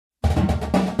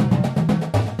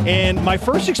And my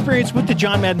first experience with the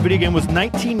John Madden video game was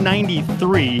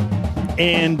 1993.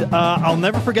 And I'll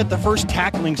never forget the first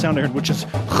tackling sound I heard, which is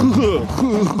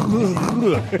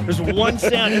there's one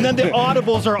sound. And then the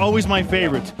audibles are always my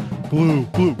favorites. Blue,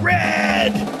 blue,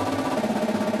 red!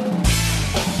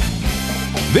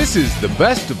 This is the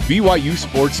best of BYU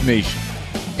Sports Nation.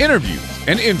 Interviews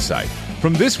and insight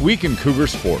from this week in Cougar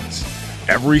Sports.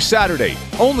 Every Saturday,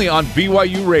 only on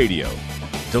BYU Radio.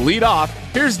 To lead off,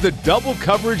 here's the double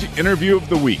coverage interview of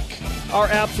the week. Our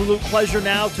absolute pleasure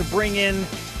now to bring in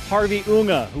Harvey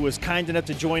Unga, who was kind enough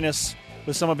to join us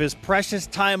with some of his precious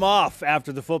time off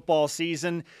after the football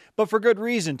season, but for good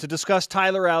reason, to discuss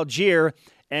Tyler Allgeier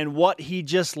and what he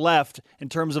just left in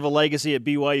terms of a legacy at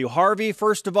BYU. Harvey,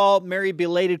 first of all, Merry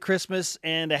belated Christmas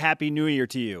and a Happy New Year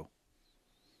to you.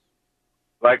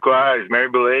 Likewise, Merry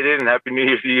belated and Happy New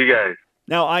Year to you guys.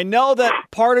 Now, I know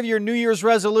that part of your New Year's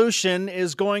resolution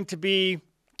is going to be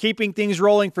keeping things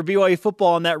rolling for BYU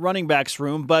football in that running backs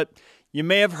room, but you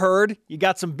may have heard you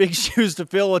got some big shoes to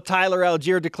fill with Tyler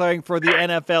Allgeier declaring for the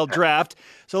NFL draft.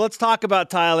 So let's talk about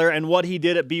Tyler and what he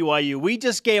did at BYU. We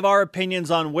just gave our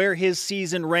opinions on where his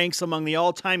season ranks among the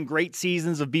all-time great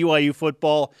seasons of BYU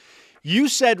football. You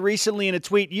said recently in a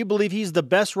tweet you believe he's the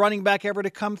best running back ever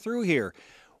to come through here.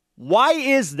 Why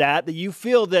is that you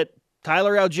feel that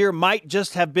Tyler Allgeier might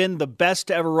just have been the best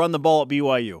to ever run the ball at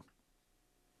BYU?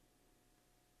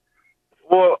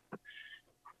 Well,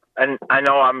 and I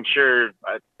know I'm sure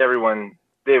everyone,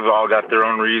 they've all got their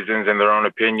own reasons and their own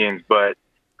opinions, but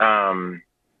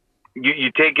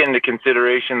you take into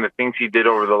consideration the things he did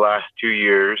over the last 2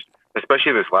 years,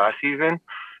 especially this last season,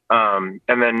 and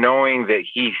then knowing that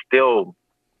he still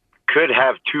could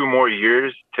have 2 more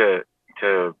years to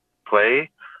play.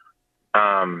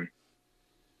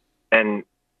 And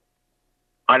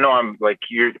I know I'm like,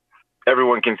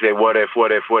 everyone can say, what if,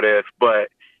 but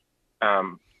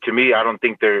to me, I don't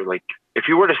think they're like, if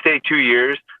he were to stay 2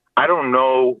 years, I don't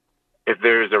know if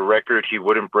there's a record he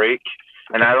wouldn't break.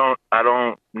 And I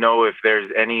don't know if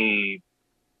there's any,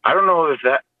 I don't know if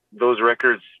those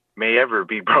records may ever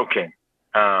be broken.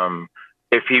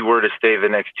 If he were to stay the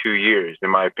next 2 years, in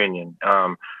my opinion.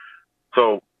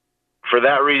 So for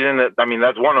that reason,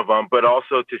 that's one of them, but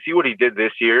also to see what he did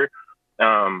this year,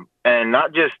 and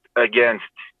not just against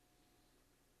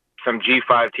some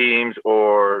G5 teams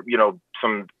or,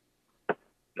 some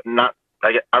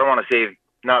I don't want to say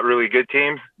not really good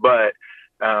teams, but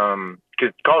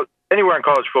because anywhere in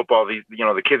college football, the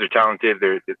kids are talented.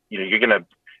 You're going to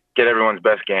get everyone's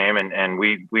best game, and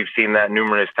we've seen that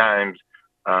numerous times.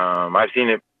 I've seen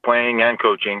it playing and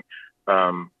coaching,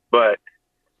 but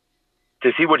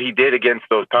to see what he did against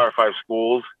those Power 5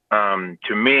 schools,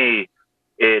 to me,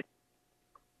 I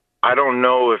don't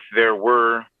know if there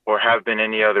were or have been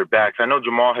any other backs. I know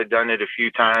Jamal had done it a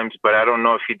few times, but I don't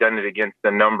know if he'd done it against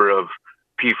the number of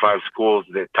P5 schools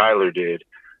that Tyler did,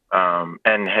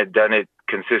 and had done it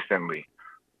consistently.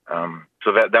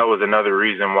 So that was another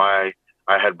reason why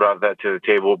I had brought that to the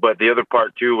table. But the other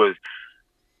part too was,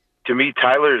 to me,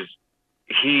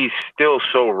 he's still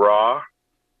so raw.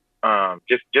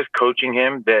 Just coaching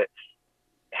him, that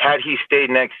had he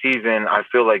stayed next season, I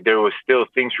feel like there was still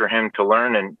things for him to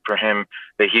learn and for him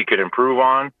that he could improve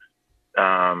on,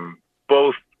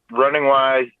 both running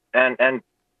wise and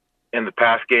in the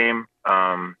pass game.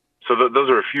 So those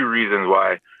are a few reasons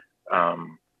why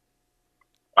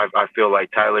I feel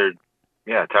like Tyler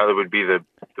would be the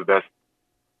best,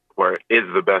 or is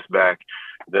the best back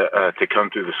to come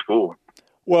through the school.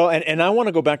 Well, and I want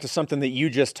to go back to something that you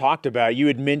just talked about. You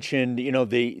had mentioned,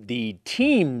 the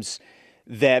teams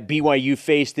that BYU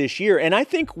faced this year. And I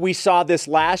think we saw this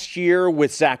last year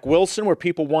with Zach Wilson, where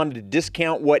people wanted to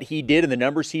discount what he did and the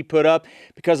numbers he put up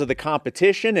because of the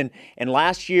competition. And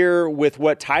last year with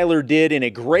what Tyler did in a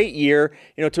great year,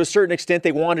 to a certain extent,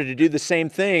 they wanted to do the same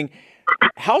thing.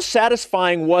 How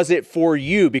satisfying was it for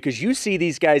you? Because you see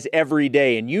these guys every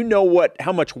day and you know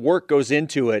how much work goes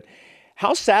into it.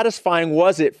 How satisfying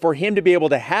was it for him to be able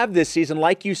to have this season,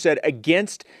 like you said,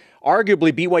 against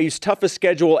arguably BYU's toughest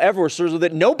schedule ever, so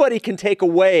that nobody can take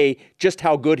away just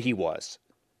how good he was?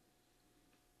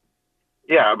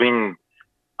 Yeah,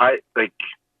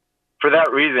 for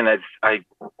that reason, I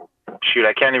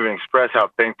can't even express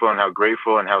how thankful and how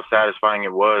grateful and how satisfying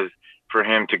it was for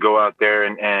him to go out there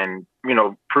and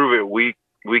prove it week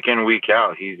in, week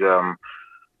out. He's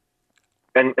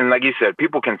and like you said,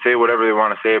 people can say whatever they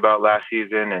want to say about last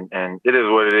season, and it is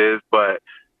what it is. But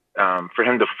for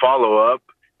him to follow up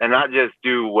and not just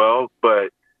do well,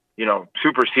 but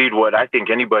supersede what I think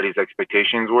anybody's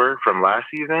expectations were from last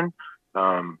season,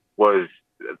 that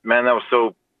was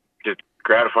so just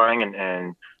gratifying,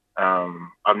 and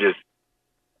I'm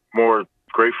more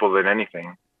grateful than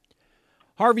anything.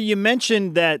 Harvey, you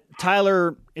mentioned that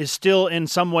Tyler is still in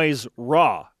some ways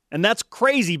raw, and that's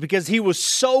crazy because he was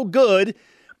so good,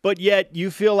 but yet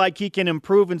you feel like he can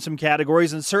improve in some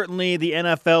categories, and certainly the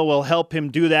NFL will help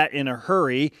him do that in a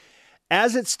hurry.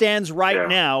 As it stands right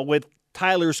now with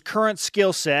Tyler's current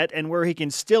skill set and where he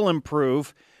can still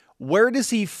improve, where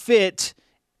does he fit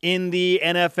in the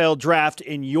NFL draft,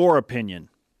 in your opinion?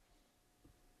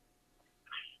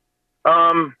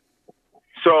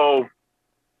 So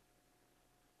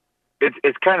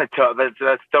it's kind of tough. That's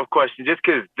a tough question. Just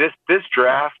because this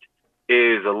draft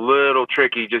is a little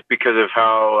tricky, just because of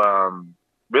how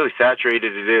really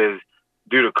saturated it is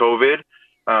due to COVID.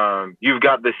 You've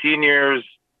got the seniors,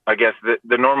 I guess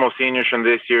the normal seniors from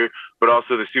this year, but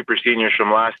also the super seniors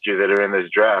from last year that are in this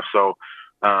draft. So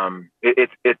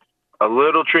it's a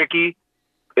little tricky.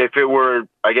 If it were,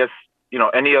 I guess,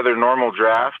 any other normal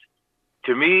draft,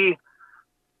 to me,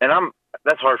 and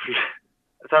that's hard for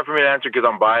me to answer because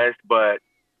I'm biased, but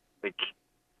like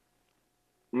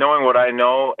knowing what I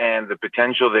know and the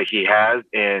potential that he has,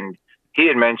 and he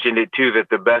had mentioned it too, that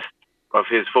the best of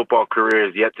his football career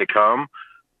is yet to come.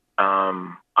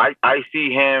 I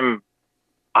see him.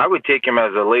 I would take him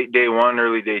as a late day one,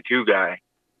 early day two guy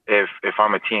if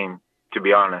I'm a team, to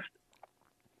be honest.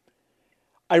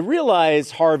 I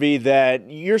realize, Harvey, that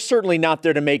you're certainly not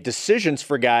there to make decisions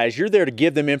for guys. You're there to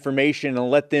give them information and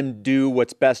let them do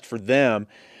what's best for them.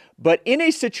 But in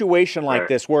a situation like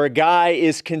this where a guy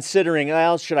is considering,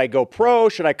 well, should I go pro?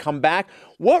 Should I come back?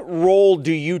 What role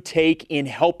do you take in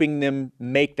helping them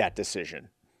make that decision?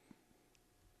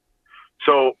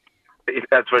 So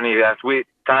that's funny you asked.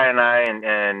 Ty and I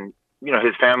and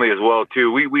his family as well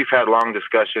too. We've had long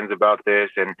discussions about this,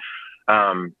 and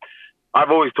I've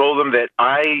always told them that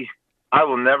I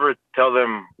will never tell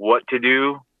them what to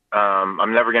do.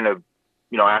 I'm never going to,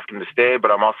 ask them to stay,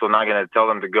 but I'm also not going to tell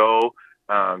them to go.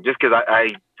 Just because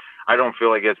I don't feel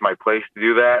like it's my place to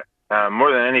do that.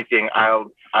 More than anything, I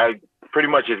pretty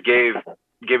much just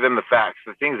give them the facts,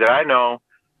 the things that I know,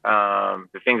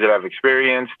 the things that I've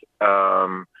experienced,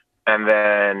 and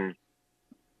then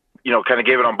kind of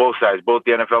gave it on both sides, both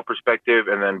the NFL perspective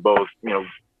and then both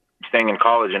staying in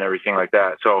college and everything like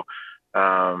that. So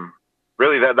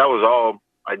really that was all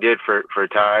I did for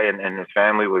Ty and his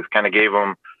family, was kind of gave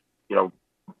them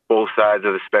both sides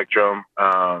of the spectrum,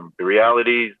 the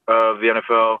realities of the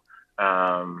NFL,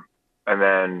 and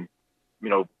then,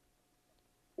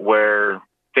 where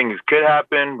things could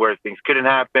happen, where things couldn't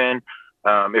happen,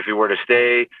 if he were to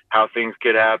stay, how things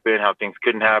could happen, how things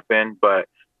couldn't happen. But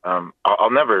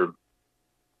I'll never,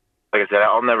 like I said,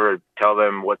 I'll never tell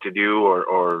them what to do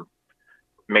or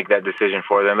make that decision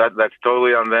for them. That's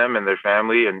totally on them and their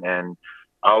family, and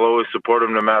I'll always support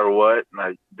them no matter what.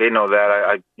 And they know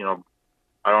that.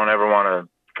 I don't ever want to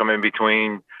come in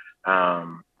between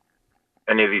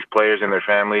any of these players and their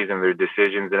families and their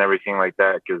decisions and everything like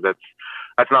that, because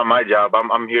that's not my job.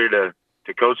 I'm here to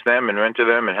coach them and mentor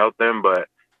them and help them, but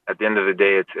at the end of the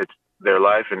day, it's their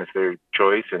life and it's their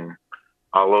choice, and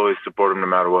I'll always support them no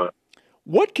matter what.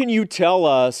 What can you tell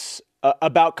us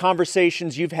about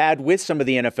conversations you've had with some of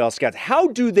the NFL scouts? How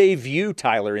do they view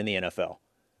Tyler in the NFL?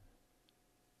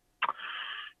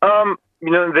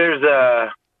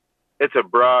 It's a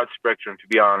broad spectrum, to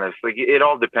be honest. Like, it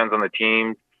all depends on the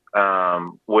team,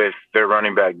 with their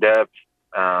running back depth.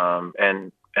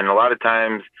 And a lot of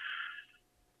times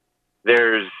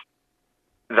there's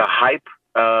the hype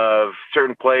of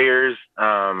certain players,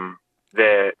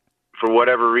 that for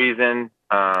whatever reason,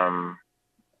 I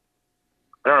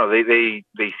don't know,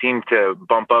 they seem to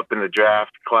bump up in the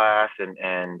draft class,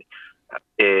 and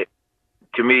it,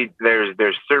 to me,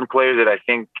 there's certain players that I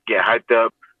think get hyped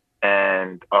up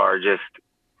and are just,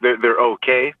 they're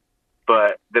okay.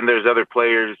 But then there's other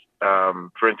players,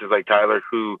 for instance, like Tyler,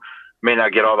 who may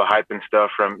not get all the hype and stuff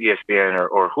from ESPN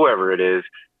or whoever it is,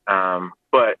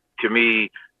 but to me,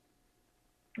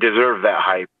 deserve that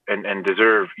hype and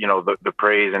deserve, the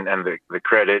praise and the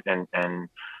credit. And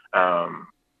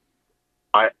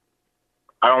I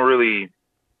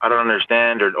don't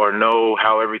understand or know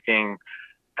how everything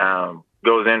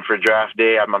goes in for draft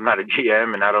day. I'm not a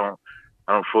GM, and I don't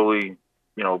fully,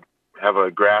 have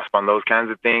a grasp on those kinds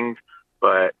of things.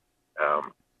 But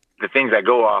the things I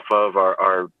go off of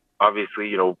are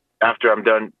obviously, after I'm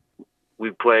done,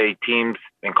 we play teams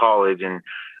in college, and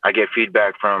I get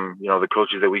feedback from, the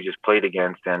coaches that we just played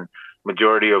against, and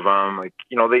majority of them,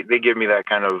 they give me that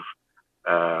kind of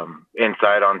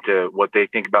insight onto what they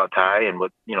think about Ty and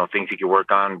what, things he could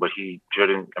work on, but he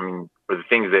shouldn't, or the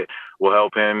things that will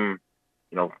help him,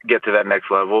 get to that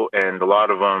next level. And a lot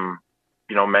of them,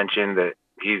 mentioned that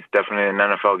he's definitely an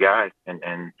NFL guy,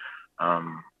 and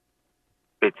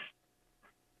it's,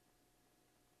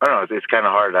 I don't know, it's kind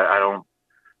of hard. I don't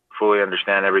fully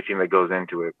understand everything that goes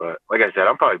into it, but like I said,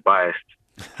 I'm probably biased.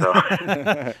 So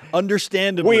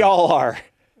understandably, we all are.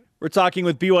 We're talking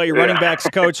with BYU running backs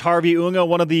coach Harvey Unga,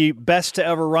 one of the best to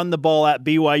ever run the ball at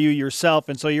BYU yourself.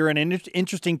 And so you're in an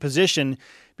interesting position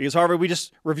because, Harvey, we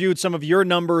just reviewed some of your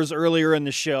numbers earlier in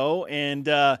the show. And,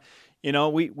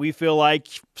 we feel like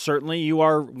certainly you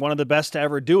are one of the best to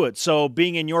ever do it. So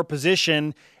being in your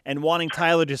position and wanting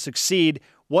Tyler to succeed,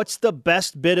 what's the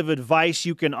best bit of advice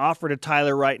you can offer to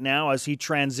Tyler right now as he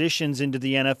transitions into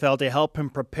the NFL to help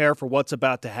him prepare for what's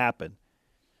about to happen?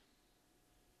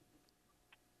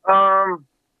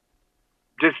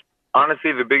 Just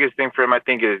honestly, the biggest thing for him, I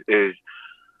think, is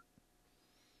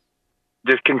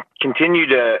just continue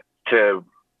to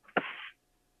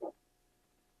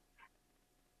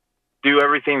do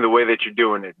everything the way that you're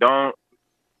doing it. Don't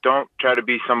try to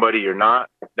be somebody you're not.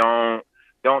 Don't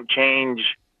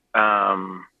change.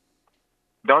 Don't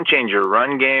change your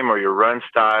run game or your run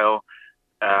style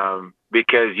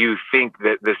because you think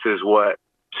that this is what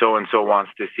so-and-so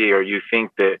wants to see, or you think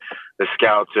that the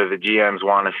scouts or the GMs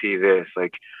want to see this.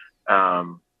 Like,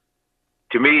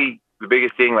 to me, the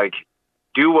biggest thing, like,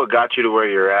 do what got you to where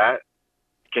you're at,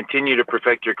 continue to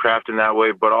perfect your craft in that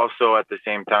way, but also at the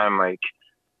same time, like,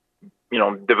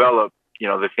 develop,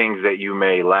 the things that you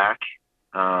may lack.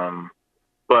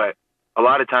 But a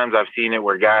lot of times I've seen it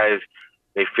where guys,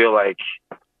 they feel like,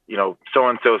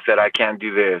 so-and-so said, I can't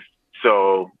do this.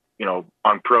 So,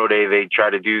 on pro day, they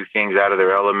try to do things out of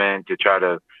their element to try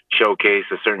to showcase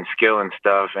a certain skill and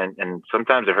stuff. And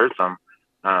sometimes it hurts them.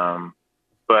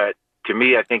 But to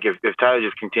me, I think if Tyler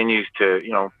just continues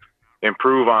to,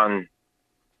 improve on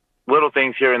little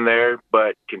things here and there,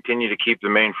 but continue to keep the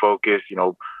main focus,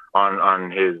 on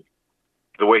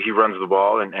the way he runs the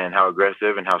ball and how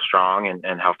aggressive and how strong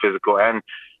and how physical and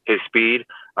his speed,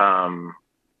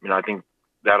 I think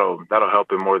that'll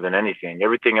help him more than anything.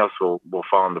 Everything else will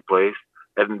fall into place.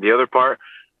 And the other part,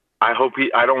 I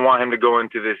don't want him to go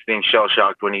into this thing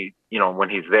shell-shocked when he's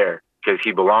there, because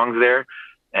he belongs there.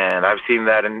 And I've seen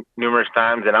that in numerous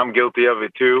times, and I'm guilty of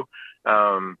it too.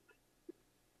 I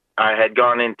had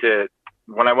gone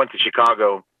when I went to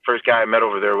Chicago, first guy I met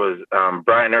over there was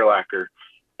Brian Urlacher.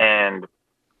 And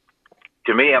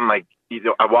to me, I'm like,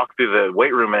 I walked through the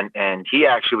weight room and he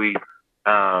actually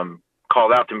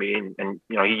called out to me and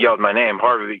he yelled my name,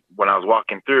 Harvey, when I was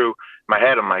walking through. My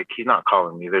head, I'm like, he's not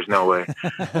calling me. There's no way.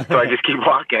 So I just keep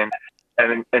walking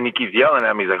and he keeps yelling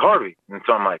at me. He's like, Harvey. And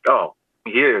so I'm like, oh,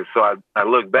 he is. So I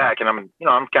look back and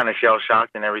I'm kind of shell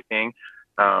shocked and everything.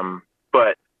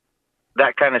 But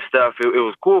that kind of stuff, it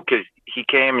was cool because he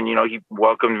came and, he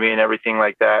welcomed me and everything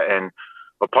like that. And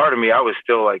a part of me, I was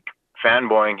still like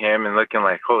fanboying him and looking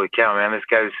like, holy cow, man, this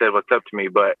guy said what's up to me.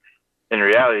 But in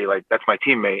reality, like, that's my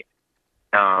teammate.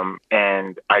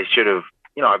 And I should have,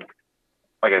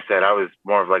 like I said, I was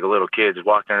more of like a little kid just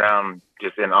walking around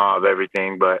just in awe of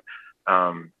everything. But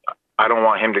I don't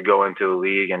want him to go into the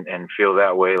league and feel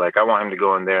that way. Like, I want him to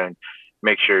go in there and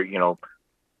make sure,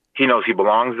 he knows he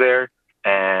belongs there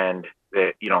and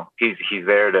that, he's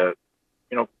there to,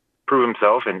 prove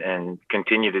himself and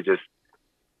continue to just,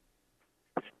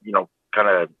 kind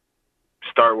of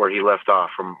start where he left off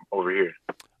from over here.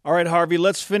 All right, Harvey,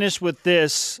 let's finish with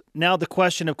this. Now the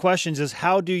question of questions is,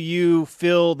 how do you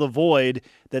fill the void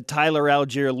that Tyler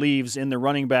Allgeier leaves in the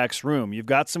running backs room? You've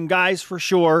got some guys for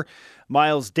sure.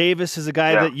 Miles Davis is a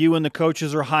guy that you and the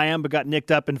coaches are high on but got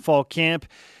nicked up in fall camp.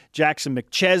 Jackson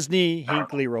McChesney,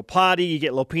 Hinckley Ropati. You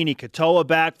get Lopini Katoa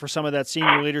back for some of that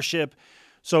senior leadership.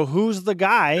 So who's the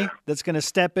guy that's going to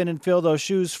step in and fill those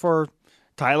shoes for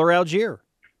Tyler Allgeier?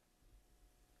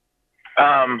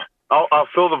 I'll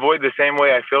fill the void the same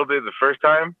way I filled it the first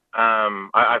time.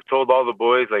 I've told all the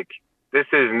boys, like, this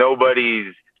is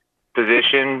nobody's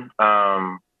position,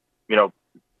 for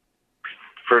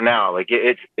now. Like,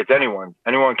 it's anyone.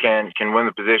 Anyone can win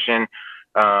the position.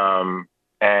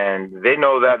 And they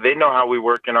know that. They know how we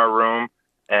work in our room,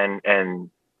 and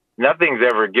nothing's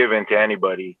ever given to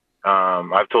anybody.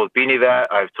 I've told Beanie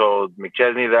that. I've told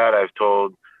McChesney that. I've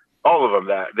told all of them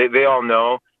that. They all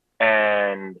know.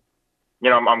 And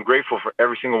I'm grateful for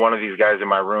every single one of these guys in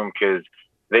my room because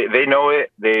they know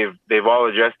it. They've all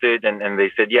adjusted and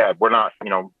they said, yeah, we're not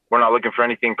looking for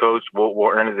anything, coach. We'll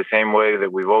earn it the same way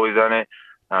that we've always done it.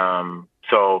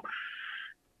 So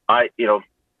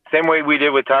same way we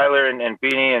did with Tyler and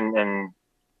Beanie and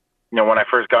when I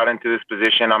first got into this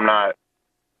position, I'm not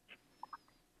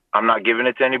giving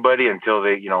it to anybody until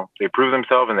they prove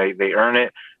themselves and they earn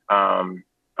it.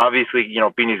 Obviously,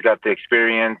 Beanie's got the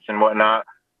experience and whatnot,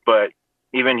 but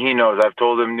even he knows. I've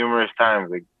told him numerous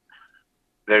times, like,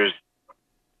 there's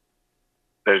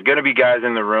going to be guys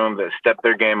in the room that step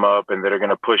their game up and that are going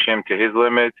to push him to his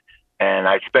limits. And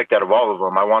I expect that of all of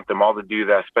them. I want them all to do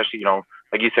that, especially, you know,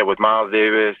 like you said, with Miles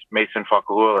Davis, Mason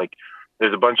Fakahua. Like,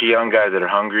 there's a bunch of young guys that are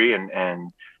hungry,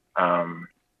 and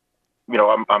you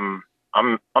know,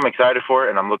 I'm excited for it,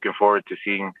 and I'm looking forward to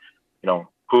seeing, you know,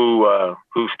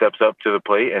 who steps up to the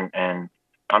plate, and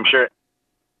I'm sure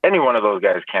any one of those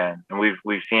guys can. And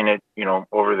we've seen it, you know,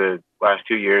 over the last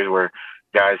 2 years where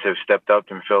guys have stepped up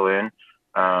and fill in.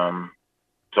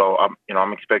 So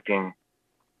I'm expecting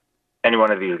any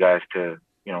one of these guys to,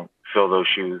 you know, fill those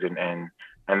shoes, and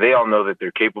they all know that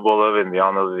they're capable of it, and they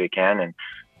all know that they can. And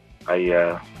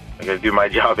I got to do my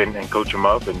job and coach them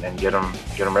up and get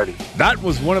them ready. That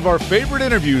was one of our favorite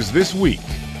interviews this week.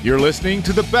 You're listening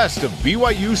to the best of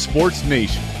BYU Sports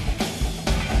Nation.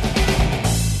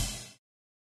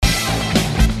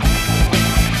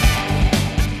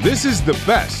 This is the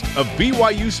best of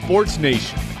BYU Sports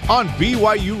Nation on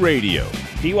BYU Radio.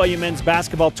 BYU men's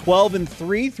basketball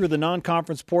 12-3 through the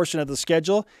non-conference portion of the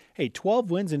schedule. Hey, 12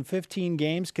 wins in 15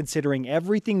 games, considering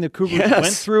everything the Cougars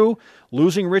went through,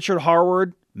 losing Richard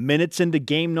Harward minutes into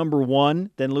game number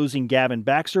 1, then losing Gavin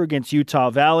Baxter against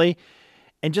Utah Valley,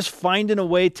 and just finding a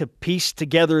way to piece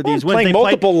together these wins. Playing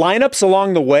multiple lineups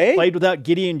along the way. Played without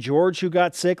Gideon George, who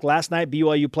got sick. Last night,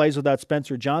 BYU plays without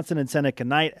Spencer Johnson and Seneca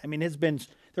Knight. I mean,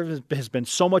 there has been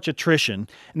so much attrition.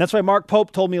 And that's why Mark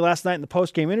Pope told me last night in the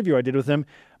post-game interview I did with him,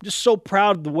 I'm just so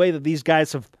proud of the way that these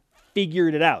guys have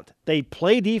figured it out. They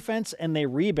play defense and they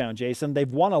rebound, Jason. They've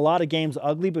won a lot of games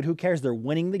ugly, but who cares? They're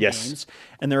winning the games.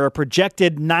 And they're a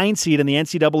projected 9 seed in the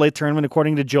NCAA tournament,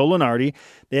 according to Joe Lunardi.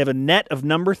 They have a net of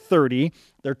number 30.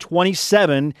 They're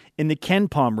 27 in the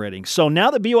KenPom rating. So now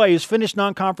that BYU has finished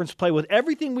non-conference play with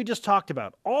everything we just talked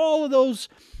about, all of those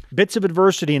bits of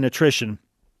adversity and attrition,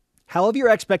 how have your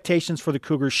expectations for the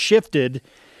Cougars shifted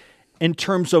in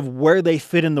terms of where they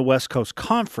fit in the West Coast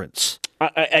Conference?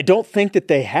 I don't think that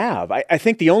they have. I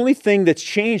think the only thing that's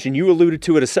changed, and you alluded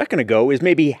to it a second ago, is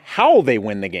maybe how they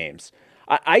win the games.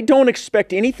 I don't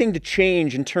expect anything to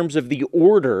change in terms of the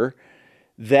order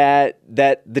that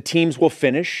the teams will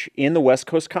finish in the West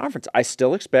Coast Conference. I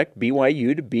still expect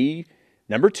BYU to be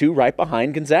number 2 right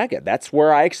behind Gonzaga. That's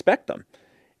where I expect them.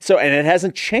 So, and it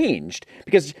hasn't changed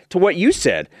because to what you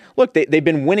said, look, they've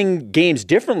been winning games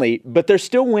differently, but they're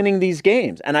still winning these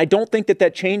games. And I don't think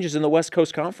that changes in the West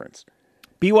Coast Conference.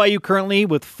 BYU currently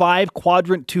with 5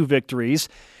 Quadrant 2 victories,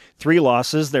 3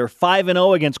 losses. They're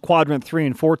 5-0 against Quadrant 3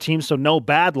 and 4 teams, so no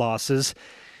bad losses.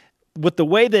 With the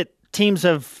way that teams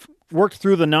have worked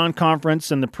through the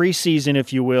non-conference and the preseason,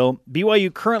 if you will,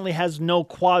 BYU currently has no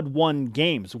Quad 1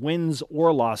 games, wins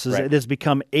or losses. Right. It has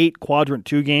become 8 Quadrant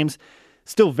 2 games.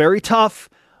 Still very tough.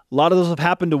 A lot of those have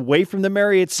happened away from the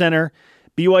Marriott Center.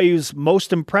 BYU's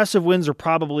most impressive wins are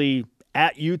probably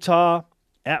at Utah,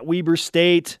 at Weber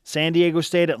State, San Diego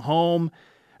State at home.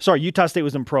 Sorry, Utah State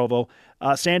was in Provo.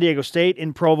 San Diego State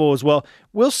in Provo as well.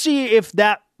 We'll see if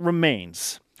that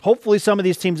remains. Hopefully some of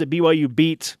these teams that BYU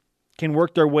beat can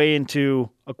work their way into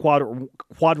a Quadrant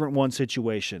 1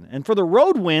 situation. And for the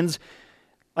road wins,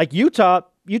 like Utah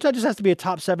just has to be a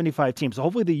top 75 team. So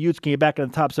hopefully the Utes can get back in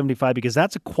the top 75 because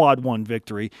that's a Quad 1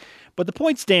 victory. But the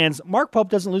point stands, Mark Pope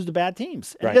doesn't lose to bad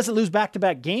teams. Right. He doesn't lose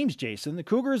back-to-back games, Jason. The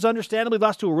Cougars understandably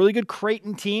lost to a really good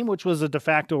Creighton team, which was a de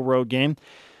facto road game.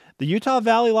 The Utah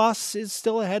Valley loss is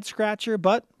still a head-scratcher,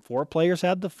 but 4 players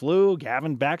had the flu.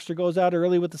 Gavin Baxter goes out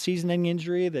early with the season-ending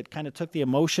injury that kind of took the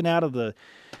emotion out of the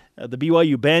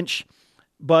BYU bench.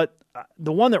 But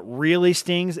the one that really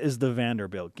stings is the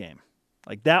Vanderbilt game.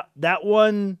 Like that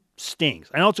one stings.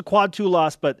 I know it's a Quad 2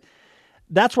 loss, but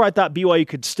that's where I thought BYU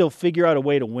could still figure out a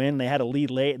way to win. They had a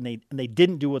lead late, and they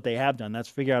didn't do what they have done. That's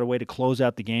figure out a way to close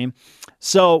out the game.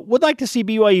 So would like to see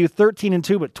BYU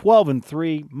 13-2, but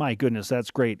 12-3. My goodness,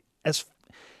 that's great. As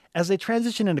they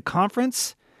transition into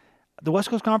conference, the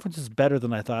West Coast Conference is better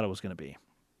than I thought it was going to be.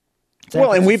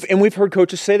 Well, and we've heard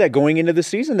coaches say that going into the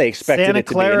season they expected Santa it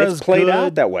to Clara be, and it's played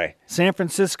out that way. San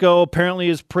Francisco apparently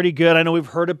is pretty good. I know we've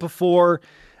heard it before,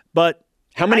 but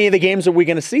how many of the games are we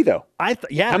going to see though?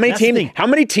 How many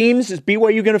teams is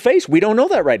BYU going to face? We don't know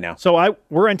that right now. So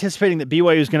we're anticipating that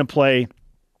BYU is going to play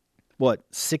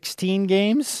 16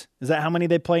 games? Is that how many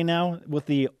they play now with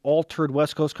the altered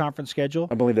West Coast Conference schedule?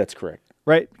 I believe that's correct.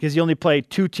 Right, because you only play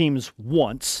 2 teams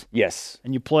once. Yes,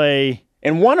 and you play.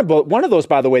 And one of those,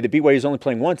 by the way, that BYU is only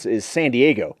playing once is San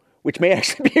Diego, which may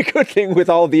actually be a good thing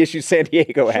with all of the issues San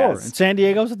Diego has. Sure, and San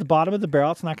Diego's at the bottom of the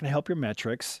barrel. It's not going to help your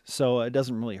metrics, so it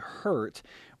doesn't really hurt.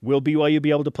 Will BYU be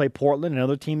able to play Portland,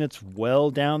 another team that's well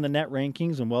down the net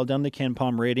rankings and well down the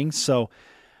KenPom ratings? So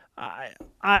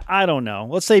I don't know.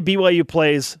 Let's say BYU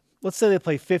plays. Let's say they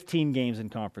play 15 games in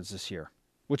conference this year,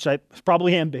 which is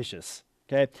probably ambitious.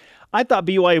 Okay, I thought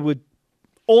BYU would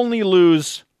only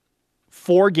lose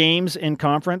 4 games in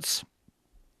conference.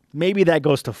 Maybe that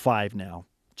goes to 5 now,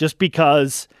 just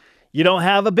because you don't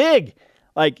have a big.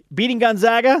 Like beating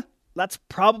Gonzaga, that's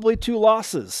probably 2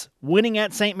 losses. Winning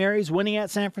at St. Mary's, winning at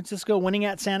San Francisco, winning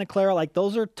at Santa Clara, like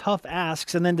those are tough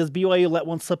asks. And then does BYU let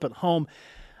one slip at home?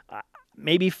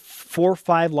 Maybe 4 or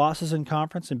 5 losses in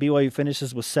conference, and BYU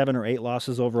finishes with 7 or 8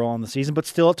 losses overall in the season, but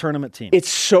still a tournament team. It's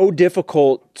so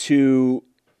difficult to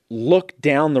look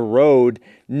down the road,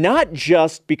 not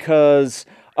just because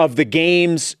of the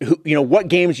games, what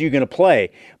games are you going to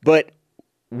play, but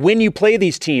when you play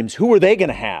these teams, who are they going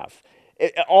to have?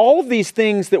 All of these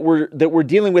things that we're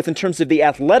dealing with in terms of the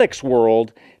athletics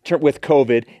world with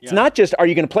COVID, it's not just are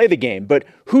you going to play the game, but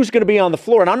who's going to be on the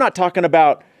floor. And I'm not talking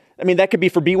about, that could be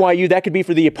for BYU, that could be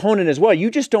for the opponent as well. You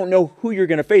just don't know who you're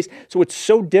going to face. So it's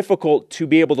so difficult to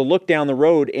be able to look down the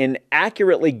road and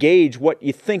accurately gauge what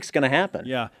you think's going to happen.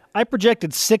 Yeah. I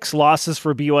projected 6 losses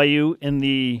for BYU in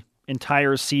the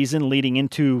entire season leading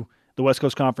into the West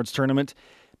Coast Conference tournament.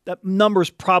 That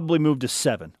number's probably moved to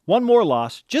 7. 1 more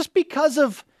loss just because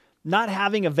of not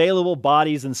having available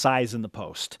bodies and size in the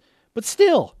post. But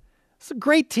still, it's a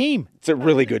great team. It's a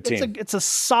really good team. It's a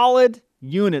solid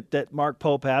unit that Mark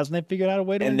Pope has, and they figured out a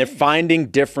way to win. And they're finding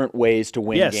different ways to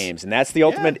win games. And that's the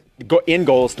ultimate end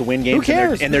goal, is to win games. Who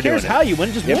cares? And they're doing how you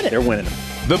win, just win it. They're winning them.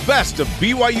 The best of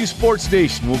BYU Sports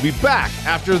Nation will be back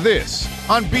after this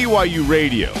on BYU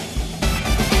Radio.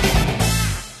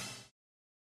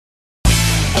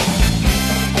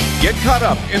 Get caught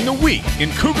up in the week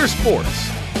in Cougar Sports.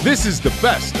 This is the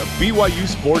best of BYU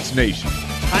Sports Nation.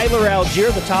 Tyler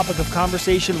Allgeier, the topic of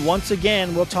conversation once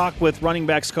again. We'll talk with running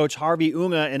backs coach Harvey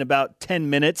Unga in about 10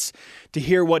 minutes to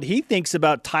hear what he thinks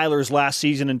about Tyler's last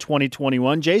season in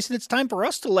 2021. Jason, it's time for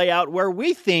us to lay out where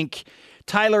we think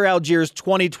Tyler Allgeier's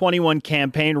 2021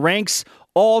 campaign ranks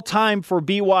all time for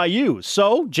BYU.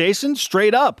 So, Jason,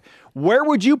 straight up, where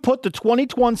would you put the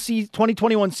 2021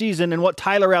 season and what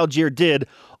Tyler Allgeier did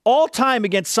all time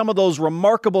against some of those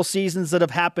remarkable seasons that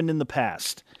have happened in the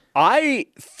past? I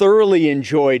thoroughly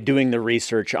enjoyed doing the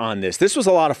research on this. This was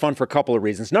a lot of fun for a couple of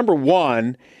reasons. Number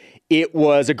one, it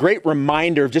was a great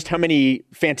reminder of just how many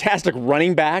fantastic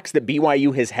running backs that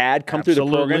BYU has had come through the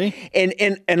program.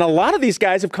 And a lot of these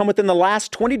guys have come within the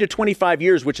last 20 to 25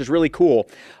 years, which is really cool.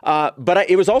 But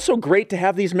it was also great to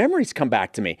have these memories come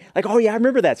back to me. Like, oh yeah, I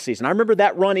remember that season. I remember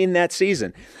that run in that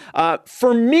season.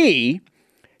 For me,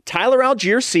 Tyler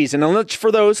Allgeier's season, and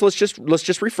let's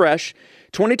just refresh.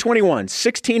 2021,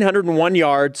 1,601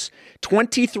 yards,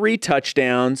 23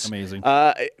 touchdowns. Amazing.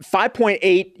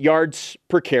 5.8 yards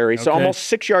per carry, so almost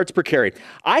 6 yards per carry.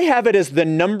 I have it as the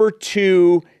number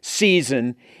 2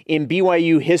 season in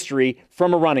BYU history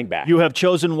from a running back. You have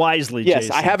chosen wisely, Yes,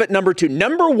 Jason. I have it number 2.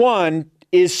 Number 1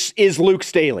 is Luke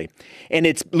Staley. And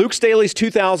it's Luke Staley's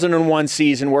 2001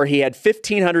 season where he had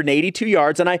 1,582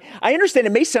 yards. And I understand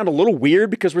it may sound a little weird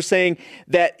because we're saying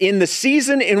that in the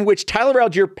season in which Tyler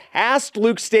Allgeier passed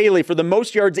Luke Staley for the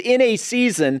most yards in a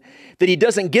season, that he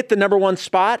doesn't get the number 1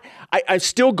 spot. I'm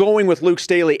still going with Luke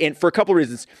Staley, and for a couple of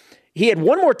reasons. He had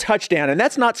 1 more touchdown, and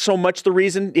that's not so much the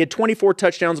reason. He had 24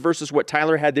 touchdowns versus what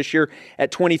Tyler had this year at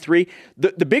 23.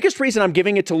 The biggest reason I'm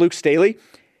giving it to Luke Staley,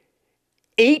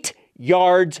 8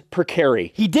 yards per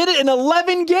carry. He did it in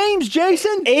 11 games,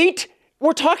 Jason. 8.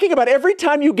 We're talking about every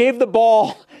time you gave the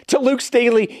ball to Luke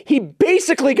Staley, he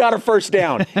basically got a first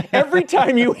down. Every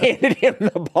time you handed him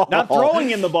the ball. Not throwing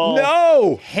him the ball.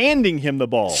 No. Handing him the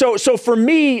ball. So for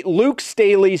me, Luke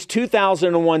Staley's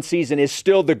 2001 season is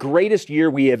still the greatest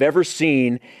year we have ever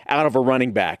seen out of a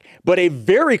running back. But a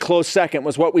very close second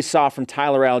was what we saw from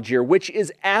Tyler Allgeier, which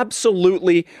is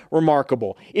absolutely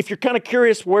remarkable. If you're kind of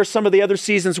curious where some of the other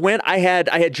seasons went, I had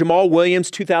Jamal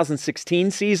Williams' 2016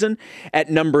 season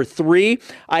at number 3.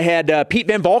 I had Pete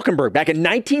Van Valkenburg back in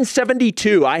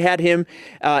 1972. I had him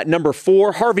number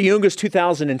 4. Harvey Unga's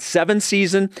 2007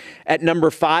 season at number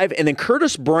 5. And then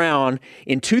Curtis Brown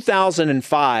in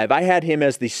 2005, I had him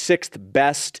as the 6th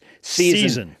best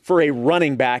season for a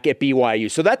running back at BYU.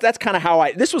 So that's kind of how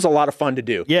this was a lot of fun to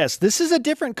do. Yes, this is a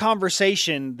different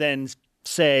conversation than,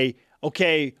 say,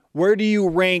 okay, where do you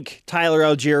rank Tyler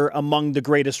Allgeier among the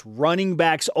greatest running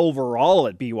backs overall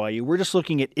at BYU? We're just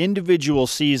looking at individual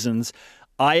seasons.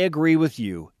 I agree with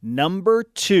you. Number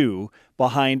 2,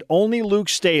 behind only Luke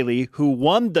Staley, who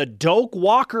won the Doak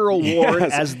Walker Award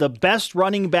as the best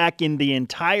running back in the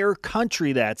entire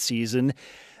country that season.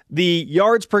 The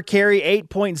yards per carry,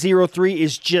 8.03,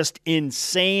 is just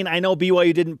insane. I know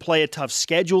BYU didn't play a tough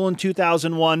schedule in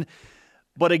 2001,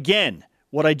 But again,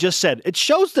 what I just said, it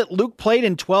shows that Luke played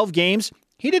in 12 games.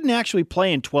 He didn't actually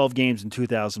play in 12 games in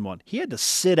 2001. He had to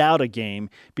sit out a game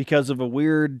because of a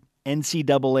weird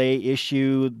NCAA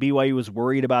issue. BYU was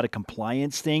worried about a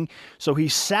compliance thing. So he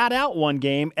sat out one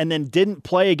game and then didn't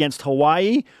play against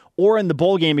Hawaii or in the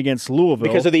bowl game against Louisville.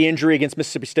 Because of the injury against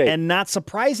Mississippi State. And not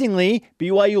surprisingly,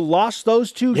 BYU lost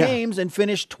those two games and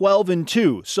finished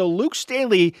 12-2. So Luke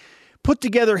Staley put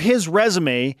together his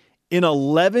resume in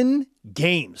 11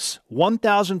 games,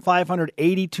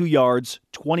 1,582 yards,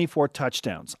 24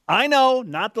 touchdowns. I know,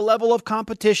 not the level of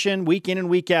competition week in and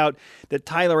week out that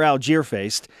Tyler Algier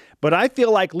faced, but I feel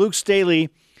like Luke Staley,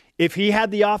 if he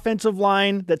had the offensive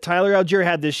line that Tyler Algier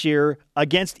had this year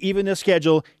against even the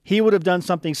schedule, he would have done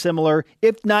something similar,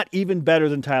 if not even better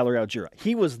than Tyler Algier.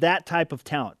 He was that type of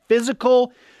talent.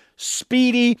 Physical,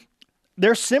 speedy.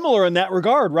 They're similar in that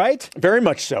regard, right? Very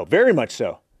much so. Very much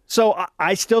so. So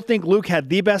I still think Luke had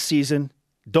the best season.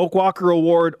 Doak Walker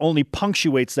Award only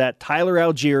punctuates that. Tyler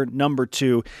Algier, number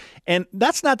 2. And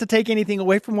that's not to take anything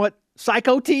away from what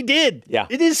Psycho T did. Yeah.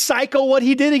 It is psycho what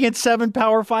he did against 7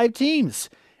 Power 5 teams.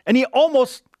 And he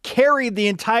almost carried the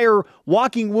entire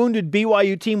walking wounded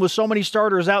BYU team with so many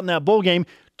starters out in that bowl game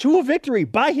to a victory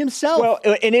by himself. Well,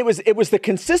 and it was the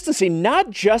consistency, not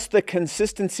just the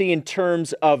consistency in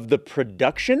terms of the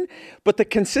production, but the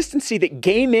consistency that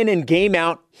game in and game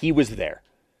out, he was there.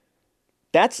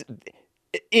 That's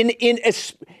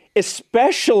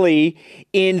especially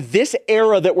in this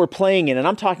era that we're playing in, and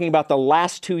I'm talking about the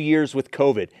last 2 years with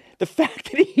COVID, the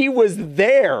fact that he was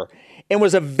there and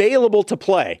was available to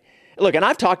play. Look, and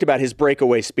I've talked about his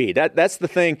breakaway speed. That's the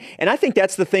thing. And I think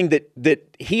that's the thing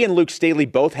that he and Luke Staley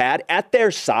both had. At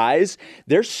their size,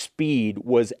 their speed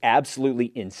was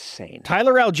absolutely insane.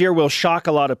 Tyler Algier will shock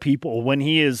a lot of people when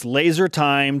he is laser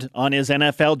timed on his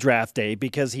NFL draft day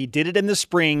because he did it in the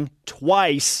spring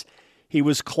twice. He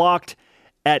was clocked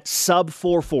at sub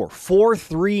 4.4,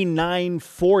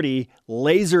 4.3940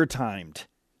 laser timed.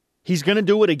 He's going to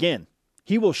do it again.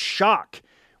 He will shock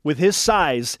with his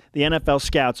size, the NFL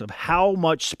scouts, of how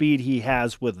much speed he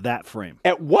has with that frame.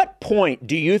 At what point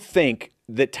do you think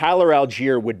that Tyler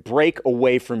Algier would break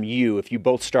away from you if you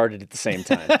both started at the same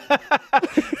time?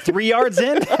 3 yards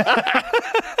in?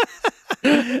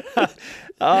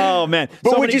 Oh, man.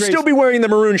 But would you still be wearing the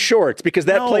maroon shorts? Because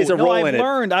that plays a role in it. I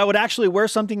learned I would actually wear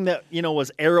something that,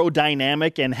 was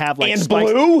aerodynamic and have like and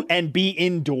spikes blue? And be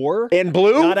indoor. And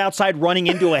blue? Not outside running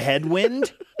into a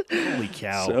headwind. Holy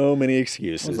cow. So many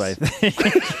excuses. I think.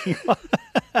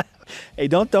 Hey,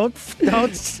 don't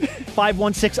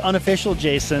 516 unofficial,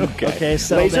 Jason. Okay,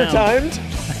 laser timed.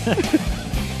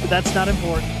 That's not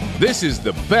important. This is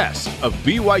the best of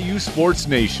BYU Sports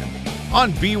Nation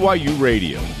on BYU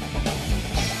Radio.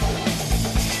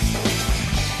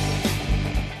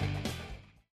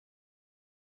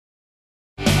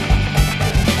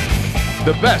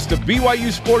 The best of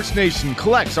BYU Sports Nation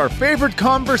collects our favorite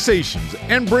conversations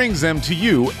and brings them to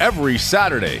you every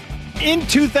Saturday. In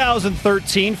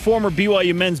 2013, former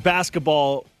BYU men's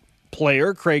basketball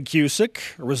player Craig Cusick,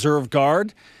 a reserve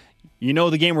guard, you know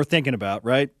the game we're thinking about,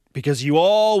 right? Because you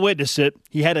all witnessed it.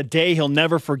 He had a day he'll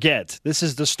never forget. This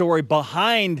is the story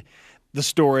behind the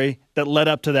story that led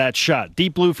up to that shot.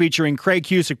 Deep Blue featuring Craig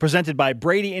Cusick, presented by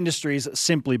Brady Industries,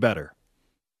 Simply Better.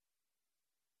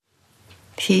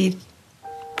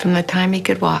 From the time he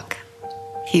could walk,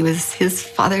 he was his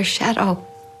father's shadow.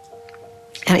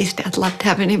 And his dad loved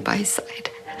having him by his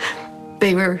side.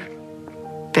 They were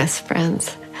best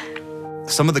friends.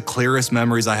 Some of the clearest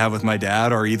memories I have with my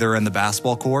dad are either in the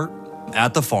basketball court,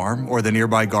 at the farm, or the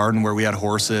nearby garden where we had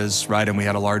horses, right? And we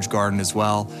had a large garden as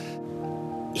well.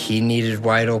 He needed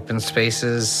wide open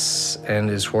spaces, and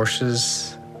his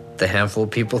horses, the handful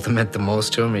of people that meant the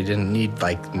most to him, he didn't need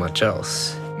much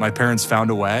else. My parents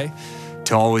found a way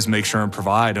to always make sure and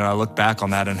provide. And I look back on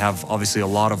that and have obviously a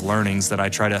lot of learnings that I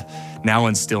try to now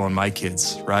instill in my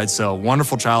kids, right? So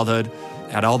wonderful childhood,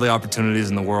 had all the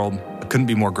opportunities in the world. I couldn't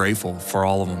be more grateful for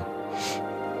all of them.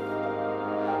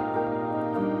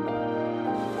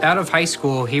 Out of high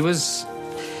school, he was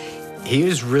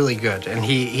really good. And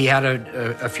he had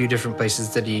a few different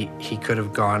places that he could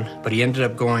have gone, but he ended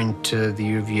up going to the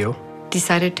U of U.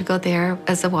 Decided to go there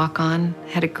as a walk-on,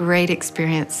 had a great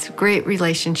experience, great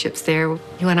relationships there.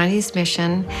 He went on his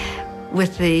mission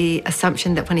with the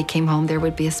assumption that when he came home, there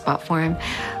would be a spot for him.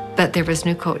 But there was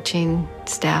new coaching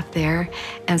staff there,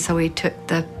 and so he took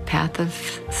the path of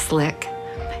Slick.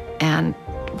 And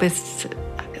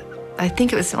I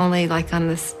think it was only on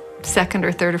the second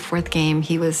or third or fourth game,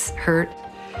 he was hurt.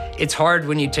 It's hard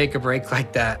when you take a break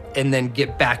like that and then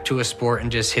get back to a sport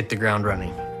and just hit the ground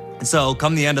running. And so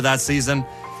come the end of that season,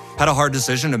 had a hard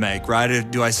decision to make,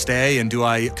 right? Do I stay and do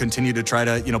I continue to try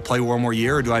to, play one more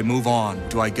year, or do I move on?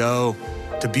 Do I go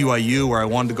to BYU, where I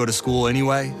wanted to go to school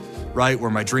anyway, right,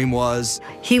 where my dream was?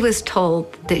 He was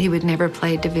told that he would never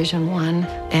play Division I,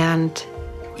 and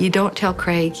you don't tell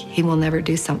Craig he will never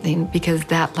do something, because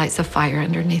that lights a fire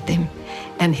underneath him,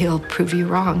 and he'll prove you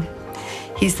wrong.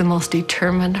 He's the most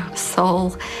determined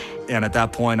soul. And at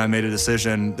that point, I made a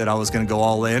decision that I was going to go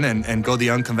all in and go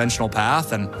the unconventional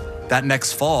path. And that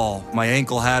next fall, my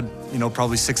ankle had,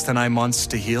 probably 6 to 9 months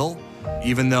to heal.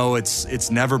 Even though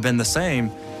it's never been the same,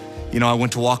 I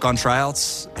went to walk-on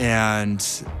tryouts and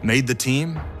made the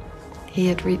team. He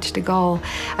had reached a goal,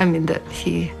 that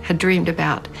he had dreamed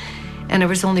about. And there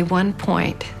was only one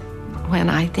point when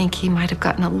I think he might have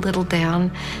gotten a little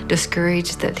down,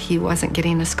 discouraged that he wasn't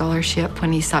getting a scholarship,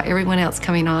 when he saw everyone else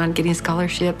coming on, getting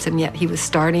scholarships, and yet he was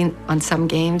starting on some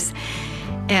games.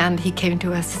 And he came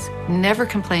to us, never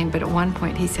complained, but at one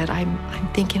point he said, I'm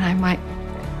thinking I might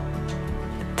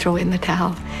throw in the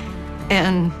towel.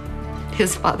 And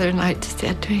his father and I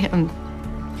said to him,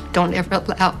 don't ever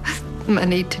allow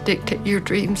money to dictate your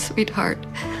dreams, sweetheart.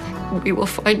 We will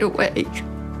find a way.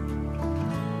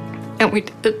 And we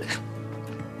did.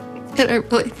 And I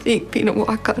really think being a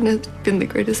walk-on has been the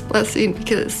greatest blessing,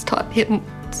 because it's taught him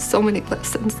so many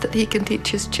lessons that he can teach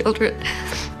his children.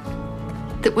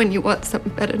 That when you want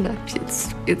something bad enough,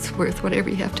 it's worth whatever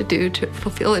you have to do to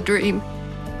fulfill a dream.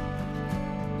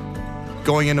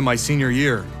 Going into my senior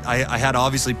year, I had,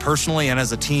 obviously personally and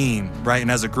as a team, right, and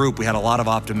as a group, we had a lot of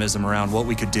optimism around what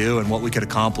we could do and what we could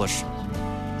accomplish.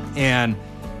 And,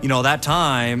 that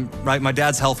time, right, my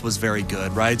dad's health was very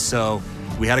good, right? So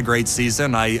we had a great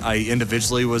season. I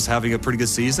individually was having a pretty good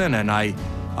season, and I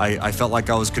felt like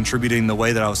I was contributing the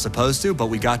way that I was supposed to, but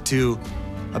we got to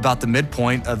about the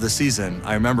midpoint of the season.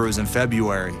 I remember it was in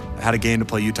February. I had a game to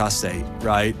play Utah State,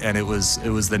 right? And it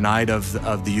was the night of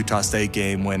the Utah State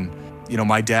game when,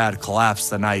 my dad collapsed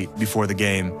the night before the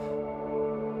game.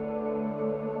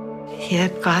 He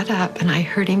had got up, and I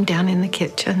heard him down in the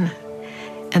kitchen,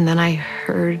 and then I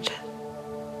heard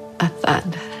a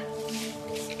thud.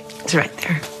 It was right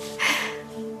there.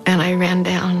 And I ran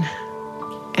down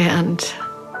and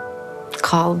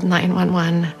called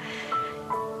 911,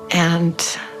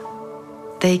 and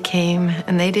they came,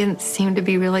 and they didn't seem to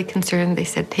be really concerned. They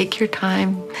said, take your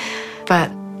time. But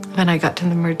when I got to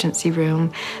the emergency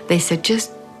room, they said,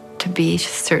 just to be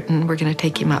certain, we're going to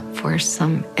take him up for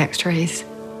some x-rays.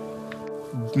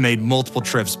 Made multiple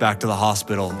trips back to the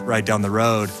hospital right down the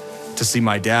road to see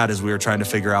my dad as we were trying to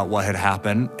figure out what had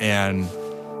happened. And,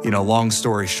 long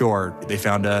story short, they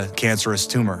found a cancerous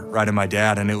tumor right in my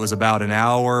dad. And it was about an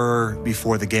hour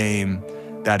before the game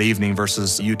that evening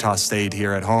versus Utah State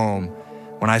here at home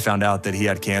when I found out that he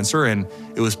had cancer. And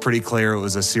it was pretty clear it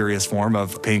was a serious form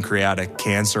of pancreatic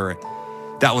cancer.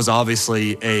 That was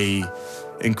obviously a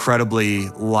incredibly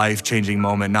life-changing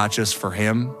moment, not just for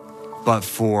him, but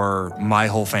for my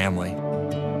whole family.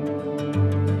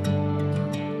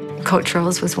 Coach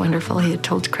Rose was wonderful. He had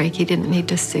told Craig he didn't need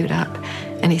to suit up.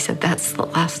 And he said, that's the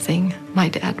last thing my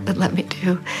dad would let me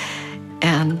do.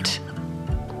 And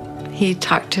he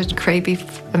talked to Craig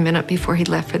a minute before he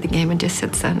left for the game and just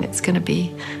said, son, it's going to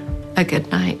be a good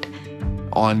night.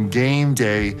 On game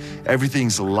day,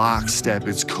 everything's lockstep.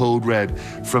 It's code red.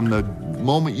 From the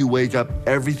moment you wake up,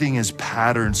 everything is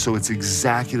patterned, so it's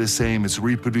exactly the same. It's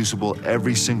reproducible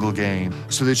every single game,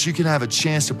 so that you can have a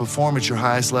chance to perform at your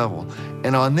highest level.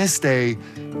 And on this day,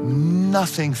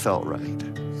 nothing felt right.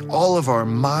 All of our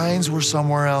minds were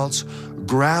somewhere else,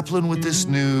 grappling with this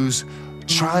news,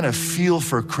 trying to feel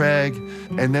for Craig.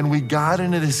 And then we got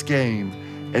into this game,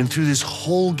 and through this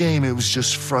whole game, it was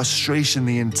just frustration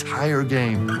the entire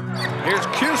game. Here's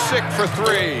Cusick for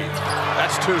 3.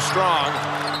 That's too strong.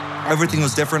 Everything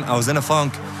was different. I was in a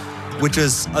funk, which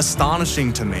is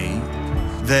astonishing to me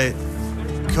that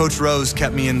Coach Rose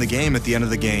kept me in the game at the end of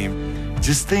the game.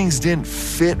 Just things didn't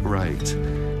fit right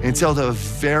until the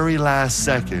very last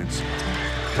seconds.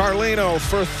 Carlino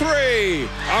for 3.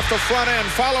 Off the front end,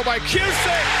 followed by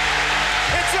Cusick.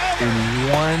 It's over. In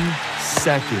 1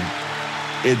 second,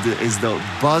 as the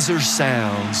buzzer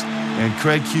sounds and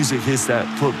Craig Cusick hits that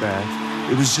putback,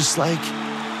 it was just like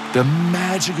the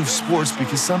magic of sports,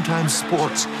 because sometimes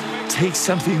sports take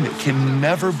something that can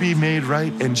never be made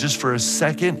right, and just for a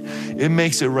second, it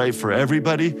makes it right for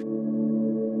everybody.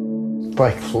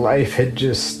 Like life had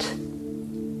just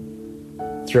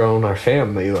thrown our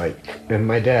family, and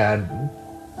my dad,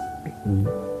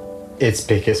 its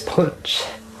biggest punch.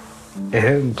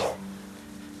 And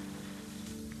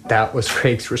that was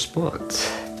Craig's response.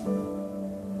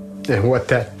 And what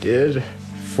that did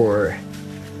for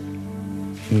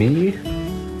me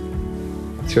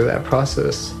through that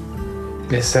process,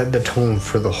 it set the tone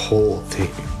for the whole team.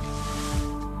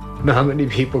 Know how many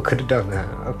people could have done that?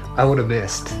 I would have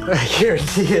missed. I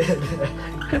guarantee it.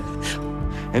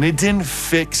 And it didn't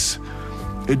fix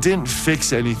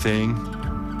anything,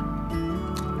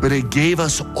 but it gave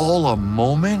us all a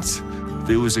moment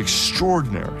that was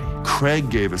extraordinary. Craig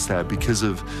gave us that because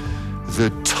of the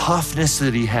toughness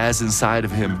that he has inside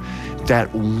of him, that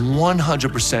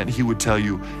 100% he would tell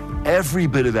you every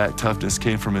bit of that toughness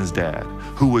came from his dad,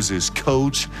 who was his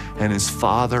coach and his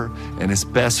father and his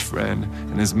best friend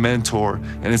and his mentor.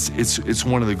 And it's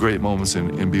one of the great moments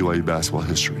in BYU basketball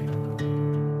history.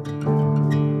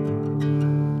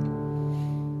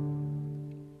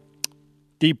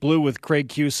 Deep Blue with Craig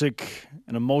Cusick,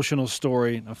 an emotional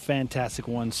story, a fantastic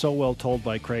one, so well told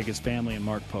by Craig, his family, and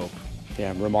Mark Pope.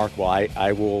 Yeah, remarkable.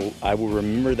 I will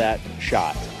remember that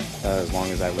shot as long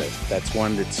as I live. That's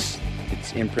one that's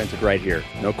imprinted right here.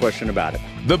 No question about it.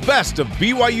 The best of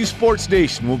BYU Sports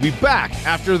Nation will be back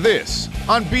after this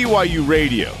on BYU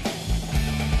Radio.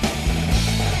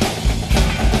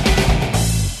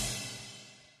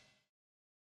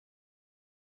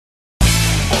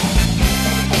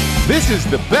 This is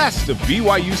the best of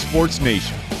BYU Sports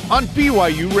Nation on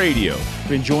BYU Radio.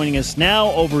 Been joining us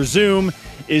now over Zoom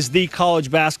is the college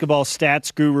basketball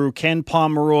stats guru, Ken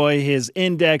Pomeroy. His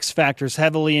index factors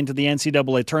heavily into the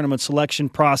NCAA tournament selection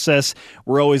process.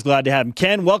 We're always glad to have him.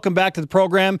 Ken, welcome back to the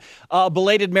program.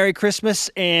 Belated Merry Christmas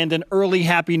and an early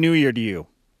Happy New Year to you.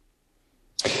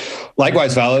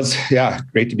 Likewise, fellas. Yeah,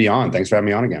 great to be on. Thanks for having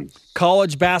me on again.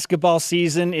 College basketball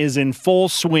season is in full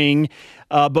swing.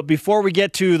 But before we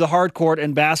get to the hard court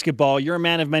and basketball, you're a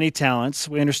man of many talents.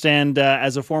 We understand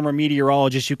as a former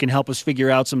meteorologist, you can help us figure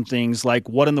out some things like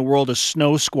what in the world a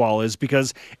snow squall is,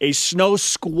 because a snow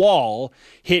squall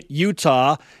hit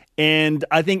Utah. And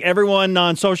I think everyone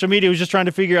on social media was just trying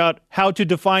to figure out how to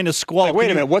define a squall. Like,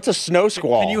 wait a minute, what's a snow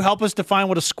squall? Can you help us define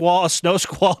what a snow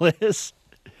squall is?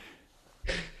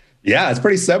 Yeah, it's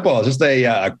pretty simple. It's just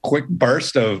a quick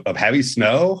burst of heavy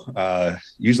snow,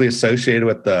 usually associated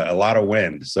with a lot of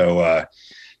wind. So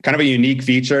kind of a unique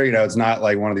feature. It's not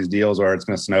like one of these deals where it's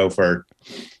going to snow for,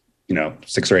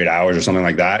 6 or 8 hours or something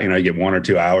like that. You get 1 or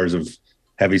 2 hours of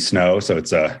heavy snow. So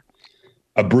it's a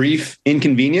brief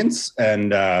inconvenience.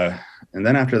 And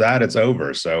then after that, it's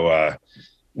over. So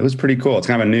it was pretty cool. It's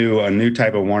kind of a new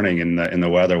type of warning in the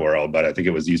weather world, but I think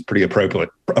it was used pretty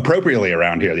appropriately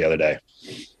around here the other day.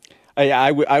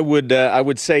 I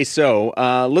would say so.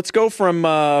 Let's go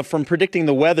from predicting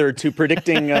the weather to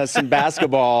predicting some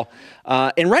basketball.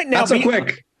 And right now, not so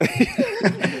quick.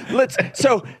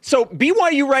 So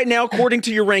BYU right now, according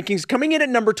to your rankings, coming in at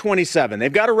number 27.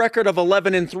 They've got a record of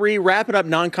 11-3, wrapping up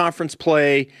non-conference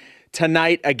play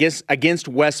tonight against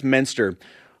Westminster.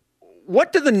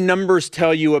 What do the numbers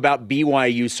tell you about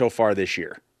BYU so far this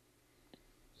year?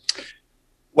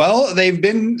 Well, they've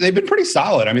been pretty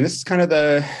solid. I mean, this is kind of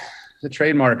the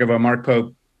trademark of a Mark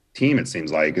Pope team, it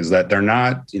seems like, is that they're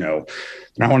not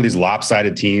one of these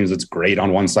lopsided teams that's great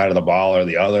on one side of the ball or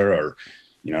the other, or,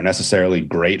 necessarily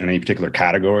great in any particular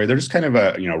category. They're just kind of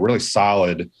really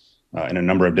solid in a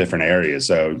number of different areas.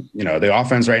 So, the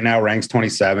offense right now ranks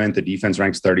 27th, the defense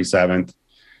ranks 37th.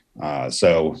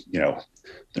 So,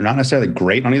 they're not necessarily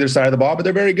great on either side of the ball, but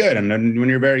they're very good. And then when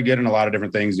you're very good in a lot of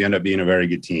different things, you end up being a very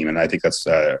good team. And I think that's,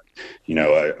 a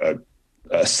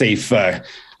safe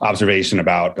observation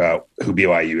about who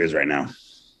BYU is right now.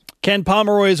 Ken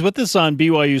Pomeroy is with us on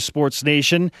BYU Sports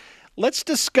Nation. Let's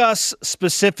discuss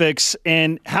specifics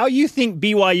and how you think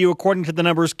BYU, according to the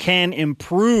numbers, can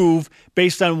improve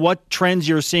based on what trends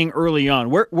you're seeing early on.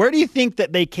 Where do you think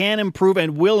that they can improve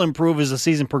and will improve as the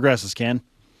season progresses, Ken?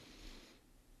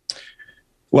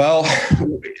 Well,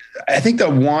 I think the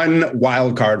one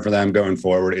wild card for them going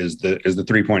forward is the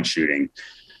 3-point shooting.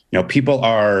 People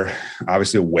are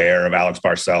obviously aware of Alex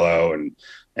Barcelo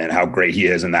and how great he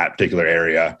is in that particular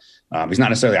area. He's not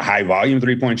necessarily a high volume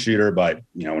 3-point shooter, but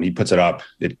when he puts it up,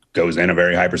 it goes in a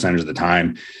very high percentage of the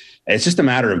time. It's just a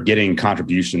matter of getting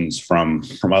contributions from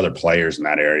other players in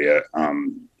that area.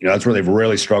 That's where they've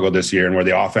really struggled this year, and where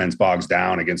the offense bogs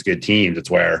down against good teams. It's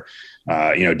where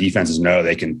defenses know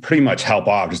they can pretty much help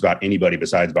off just about anybody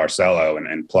besides Barcelo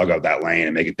and plug up that lane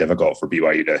and make it difficult for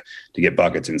BYU to get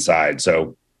buckets inside.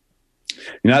 So,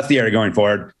 that's the area going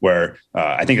forward where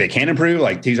I think they can improve.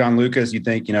 Like Tejon Lucas, you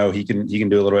think, he can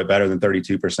do a little bit better than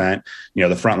 32%.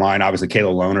 The front line, obviously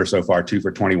Caleb Lohner so far 2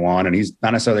 for 21, and he's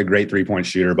not necessarily a great 3-point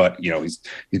shooter, but he's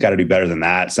got to do better than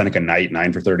that. Seneca Knight,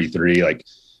 9 for 33. Like,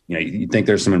 you think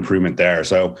there's some improvement there.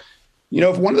 So,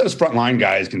 if one of those front line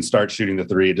guys can start shooting the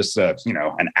three, just an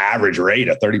average rate,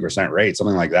 a 30% rate,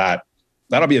 something like that,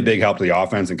 that'll be a big help to the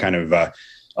offense and kind of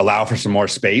allow for some more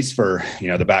space for,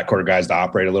 the backcourt guys to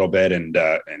operate a little bit and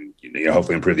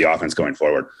hopefully improve the offense going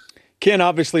forward. Ken,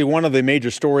 obviously one of the major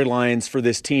storylines for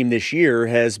this team this year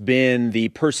has been the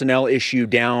personnel issue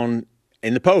down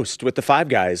in the post with the five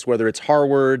guys, whether it's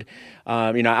Harward,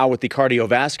 out with the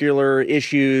cardiovascular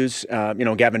issues,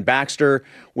 Gavin Baxter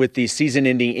with the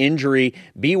season-ending injury.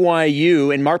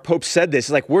 BYU, and Mark Pope said this,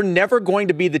 like, we're never going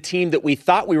to be the team that we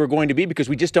thought we were going to be because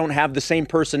we just don't have the same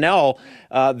personnel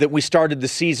that we started the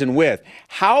season with.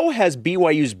 How has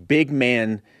BYU's big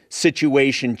man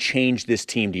situation changed this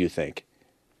team, do you think?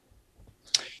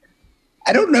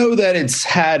 I don't know that it's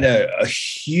had a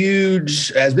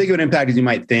huge, as big of an impact as you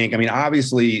might think. I mean,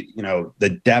 obviously,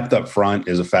 the depth up front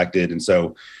is affected. And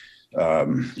so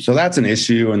that's an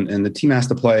issue. And the team has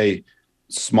to play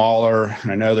smaller.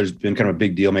 And I know there's been kind of a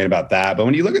big deal made about that. But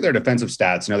when you look at their defensive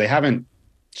stats, they haven't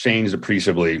changed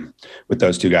appreciably with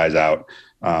those two guys out.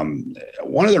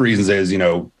 One of the reasons is,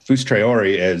 Fus Traore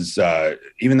is,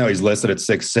 even though he's listed at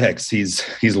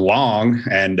 6'6", he's long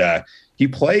and he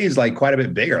plays like quite a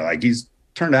bit bigger. Like he's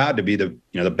turned out to be the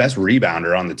best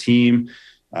rebounder on the team,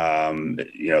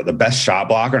 the best shot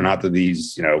blocker. Not that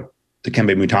these,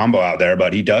 Dikembe Mutombo out there,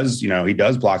 but he does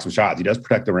block some shots. He does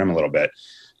protect the rim a little bit.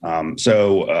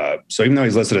 So even though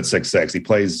he's listed at 6'6",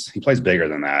 he plays bigger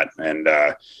than that. And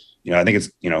I think it's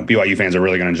BYU fans are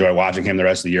really going to enjoy watching him the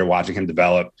rest of the year, watching him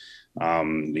develop.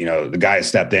 The guy has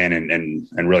stepped in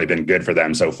and really been good for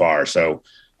them so far. So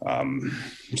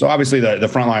obviously the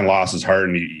frontline loss is hurt,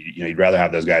 and you'd rather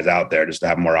have those guys out there just to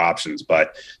have more options.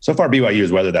 But so far, BYU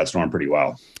has weathered that storm pretty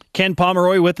well. Ken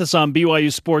Pomeroy with us on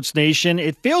BYU Sports Nation.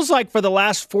 It feels like for the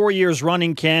last 4 years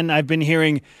running, Ken, I've been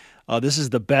hearing this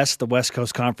is the best the West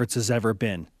Coast Conference has ever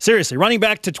been. Seriously, running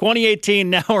back to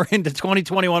 2018, now we're into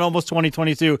 2021, almost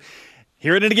 2022.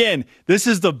 Hearing it again, this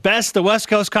is the best the West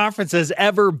Coast Conference has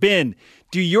ever been.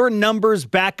 Do your numbers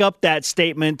back up that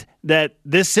statement that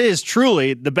this is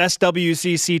truly the best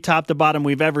WCC top to bottom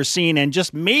we've ever seen, and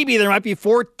just maybe there might be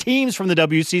 4 teams from the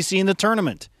WCC in the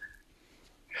tournament?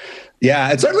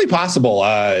 Yeah, it's certainly possible.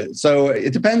 So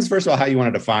it depends, first of all, how you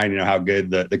want to define, how good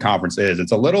the conference is.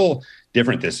 It's a little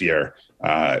different this year.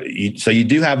 So you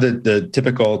do have the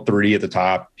typical 3 at the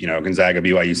top, Gonzaga,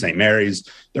 BYU, St. Mary's.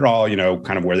 They're all,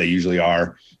 kind of where they usually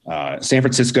are. San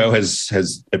Francisco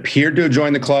has appeared to have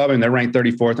joined the club, and they're ranked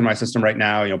 34th in my system right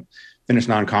now. Finished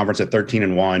non-conference at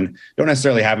 13-1. Don't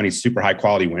necessarily have any super high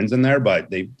quality wins in there,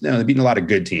 but they've beaten a lot of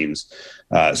good teams.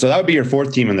 So that would be your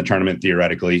 4th team in the tournament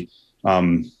theoretically.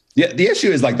 The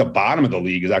issue is like the bottom of the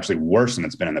league is actually worse than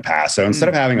it's been in the past. So instead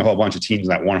of having a whole bunch of teams in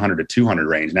that 100 to 200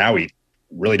 range, now we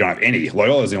really don't have any.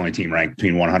 Loyola is the only team ranked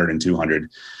between 100 and 200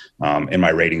 in my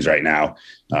ratings right now.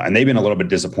 And they've been a little bit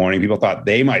disappointing. People thought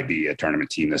they might be a tournament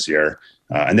team this year.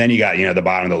 And then you got, the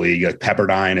bottom of the league. Like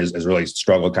Pepperdine has really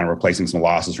struggled kind of replacing some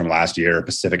losses from last year.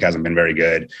 Pacific hasn't been very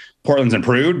good. Portland's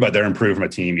improved, but they're improved from a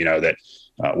team, that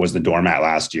was the doormat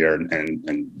last year,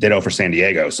 and ditto for San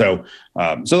Diego. So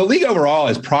the league overall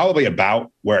is probably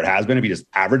about where it has been if you just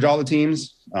average all the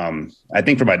teams. I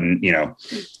think from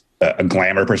a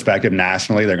glamour perspective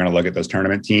nationally, they're going to look at those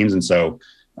tournament teams. And so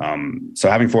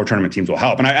having 4 tournament teams will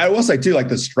help. And I will say too, like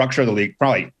the structure of the league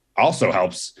probably also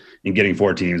helps in getting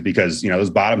 4 teams because, those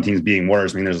bottom teams being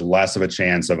worse, there's less of a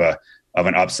chance of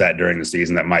an upset during the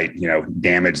season that might,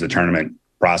 damage the tournament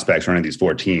prospects for any of these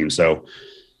 4 teams. So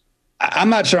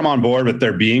I'm not sure I'm on board with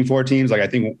there being 4 teams. Like I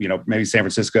think, maybe San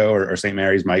Francisco or St.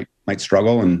 Mary's might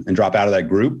struggle and drop out of that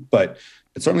group, but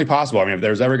it's certainly possible. If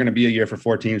there's ever going to be a year for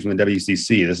 4 teams from the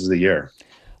WCC, this is the year.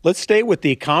 Let's stay with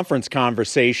the conference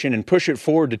conversation and push it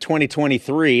forward to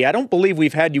 2023. I don't believe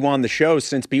we've had you on the show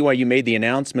since BYU made the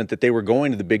announcement that they were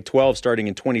going to the Big 12 starting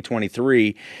in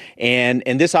 2023. And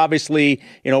this obviously,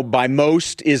 by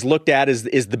most is looked at as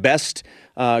the best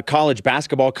college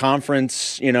basketball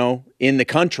conference, in the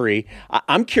country.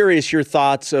 I'm curious your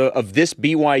thoughts of this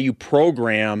BYU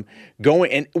program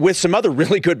going and with some other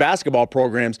really good basketball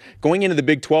programs going into the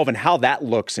Big 12 and how that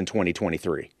looks in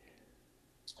 2023.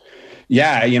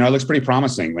 Yeah, it looks pretty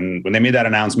promising. When they made that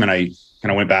announcement, I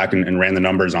kind of went back and ran the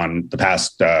numbers on the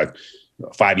past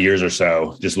 5 years or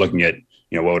so, just looking at,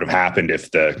 what would have happened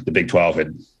if the Big 12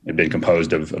 had been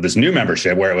composed of this new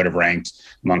membership, where it would have ranked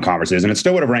among conferences, and it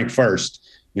still would have ranked first.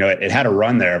 It had a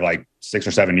run there of like 6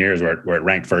 or 7 years where it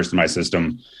ranked first in my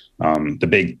system. The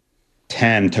Big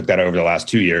 10 took that over the last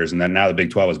 2 years, and then now the Big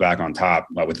 12 is back on top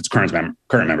with its current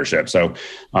membership. So,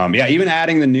 even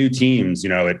adding the new teams,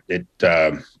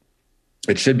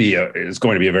 it should be it's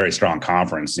going to be a very strong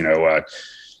conference. You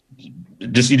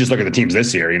just look at the teams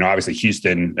this year. Obviously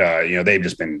Houston, they've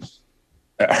just been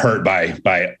hurt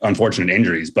by unfortunate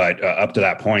injuries, but up to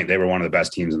that point, they were one of the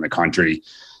best teams in the country.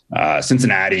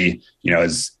 Cincinnati,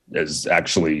 has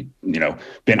actually,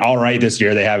 been all right this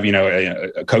year. They have,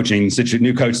 a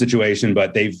new coach situation,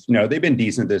 but they've been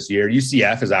decent this year.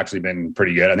 UCF has actually been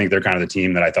pretty good. I think they're kind of the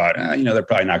team that I thought, they're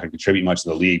probably not going to contribute much to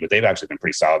the league, but they've actually been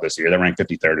pretty solid this year. They're ranked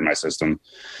 53rd in my system.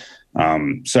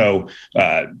 So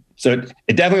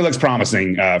it definitely looks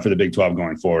promising for the Big 12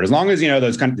 going forward. As long as,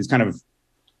 these kind of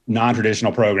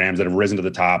non-traditional programs that have risen to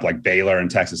the top, like Baylor and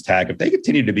Texas Tech, if they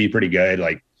continue to be pretty good,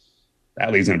 like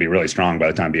that league's going to be really strong by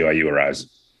the time BYU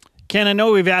arrives. Ken, I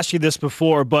know we've asked you this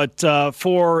before, but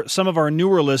for some of our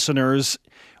newer listeners,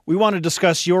 we want to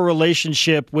discuss your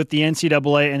relationship with the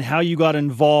NCAA and how you got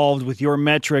involved with your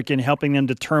metric in helping them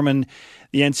determine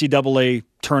the NCAA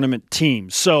tournament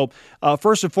teams. So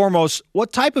first and foremost,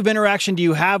 what type of interaction do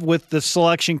you have with the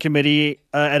selection committee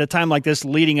at a time like this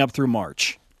leading up through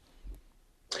March?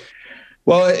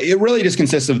 Well, it really just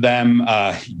consists of them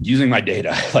using my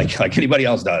data like anybody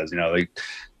else does.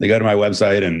 They go to my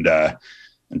website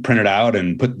and print it out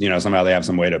and put, somehow they have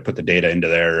some way to put the data into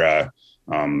their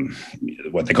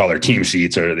what they call their team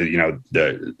sheets, or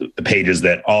the pages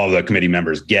that all of the committee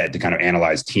members get to kind of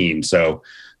analyze teams. So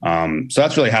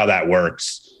that's really how that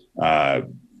works. My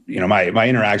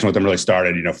interaction with them really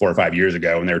started 4 or 5 years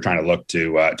ago when they were trying to look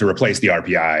to replace the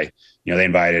RPI. They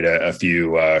invited a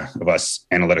few of us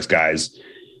analytics guys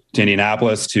to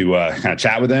Indianapolis to kind of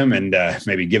chat with them and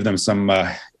maybe give them some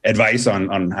advice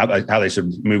on how they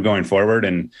should move going forward.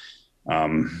 And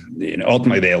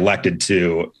ultimately they elected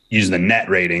to use the net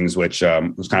ratings, which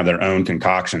was kind of their own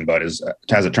concoction, but as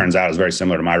it turns out, is very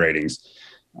similar to my ratings.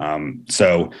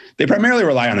 So they primarily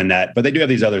rely on the net, but they do have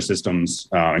these other systems,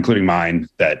 including mine,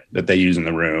 that they use in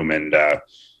the room. And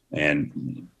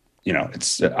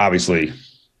it's obviously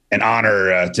an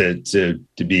honor to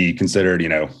be considered,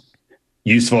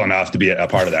 useful enough to be a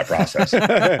part of that process.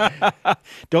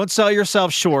 Don't sell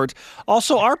yourself short.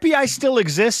 Also, RPI still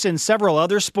exists in several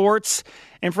other sports,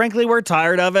 and frankly, we're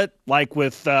tired of it, like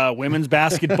with women's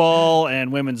basketball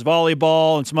and women's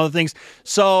volleyball and some other things.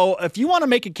 So if you want to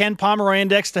make a Ken Pomeroy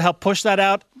index to help push that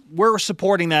out, we're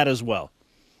supporting that as well.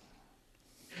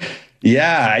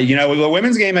 Yeah, the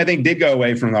women's game, I think, did go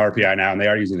away from the RPI now, and they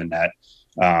are using the net.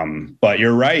 But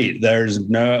you're right. There's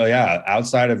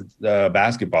outside of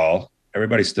basketball,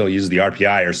 everybody still uses the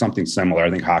RPI or something similar. I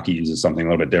think hockey uses something a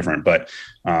little bit different, but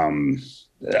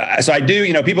so I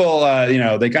do, people,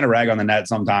 they kind of rag on the net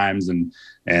sometimes and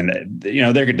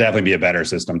there could definitely be a better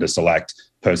system to select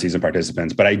postseason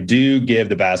participants, but I do give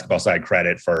the basketball side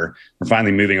credit for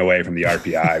finally moving away from the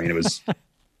RPI. I mean, it was,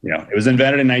 it was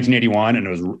invented in 1981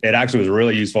 and it actually was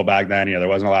really useful back then. There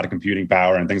wasn't a lot of computing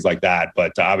power and things like that,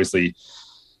 but obviously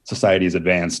society has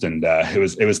advanced and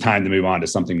it was time to move on to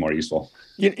something more useful.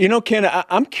 Ken,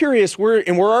 I'm curious. We're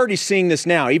already seeing this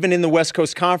now, even in the West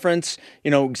Coast Conference.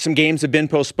 Some games have been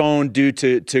postponed due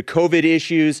to COVID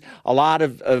issues. A lot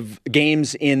of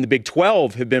games in the Big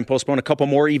 12 have been postponed. A couple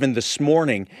more even this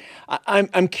morning.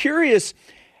 I'm curious,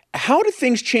 how do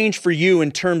things change for you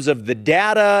in terms of the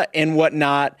data and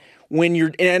whatnot?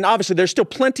 And obviously there's still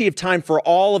plenty of time for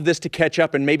all of this to catch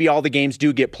up and maybe all the games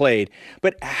do get played.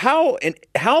 But how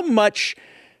much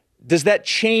does that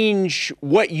change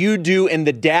what you do and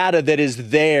the data that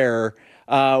is there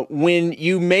when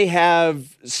you may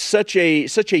have such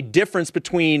a difference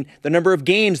between the number of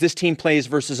games this team plays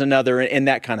versus another and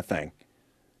that kind of thing?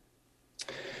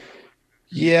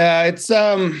 Yeah, it's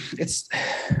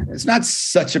not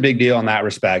such a big deal in that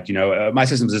respect. My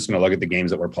system is just going to look at the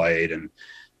games that were played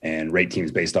and rate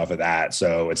teams based off of that.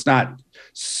 So it's not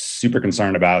super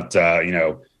concerned about,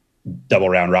 double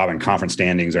round robin conference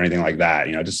standings or anything like that.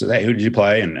 Just say, hey, who did you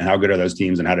play and how good are those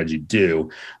teams and how did you do?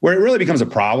 Where it really becomes a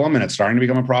problem, and it's starting to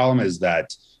become a problem, is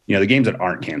that, the games that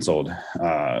aren't canceled,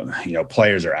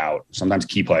 players are out. Sometimes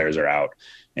key players are out.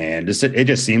 And it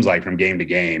just seems like from game to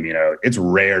game, it's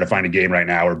rare to find a game right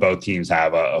now where both teams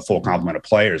have a full complement of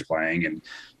players playing. And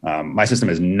my system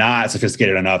is not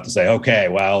sophisticated enough to say, okay,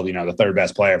 well, the third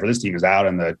best player for this team is out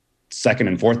and the second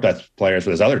and fourth best players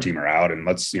for this other team are out. And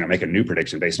let's, make a new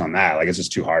prediction based on that. Like, it's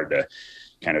just too hard to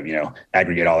kind of,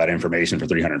 aggregate all that information for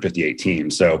 358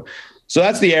 teams. So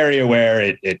that's the area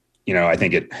where it I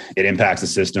think it impacts the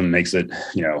system, makes it,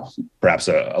 perhaps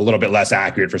a little bit less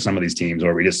accurate for some of these teams,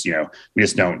 where we just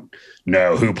don't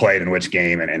know who played in which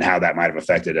game and how that might have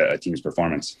affected a team's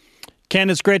performance. Ken,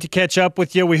 it's great to catch up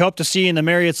with you. We hope to see you in the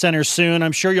Marriott Center soon.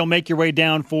 I'm sure you'll make your way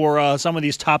down for some of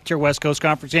these top-tier West Coast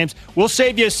Conference games. We'll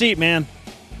save you a seat, man.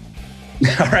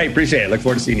 All right, appreciate it. Look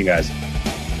forward to seeing you guys.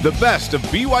 The best of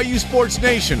BYU Sports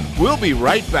Nation. We'll be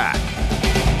right back.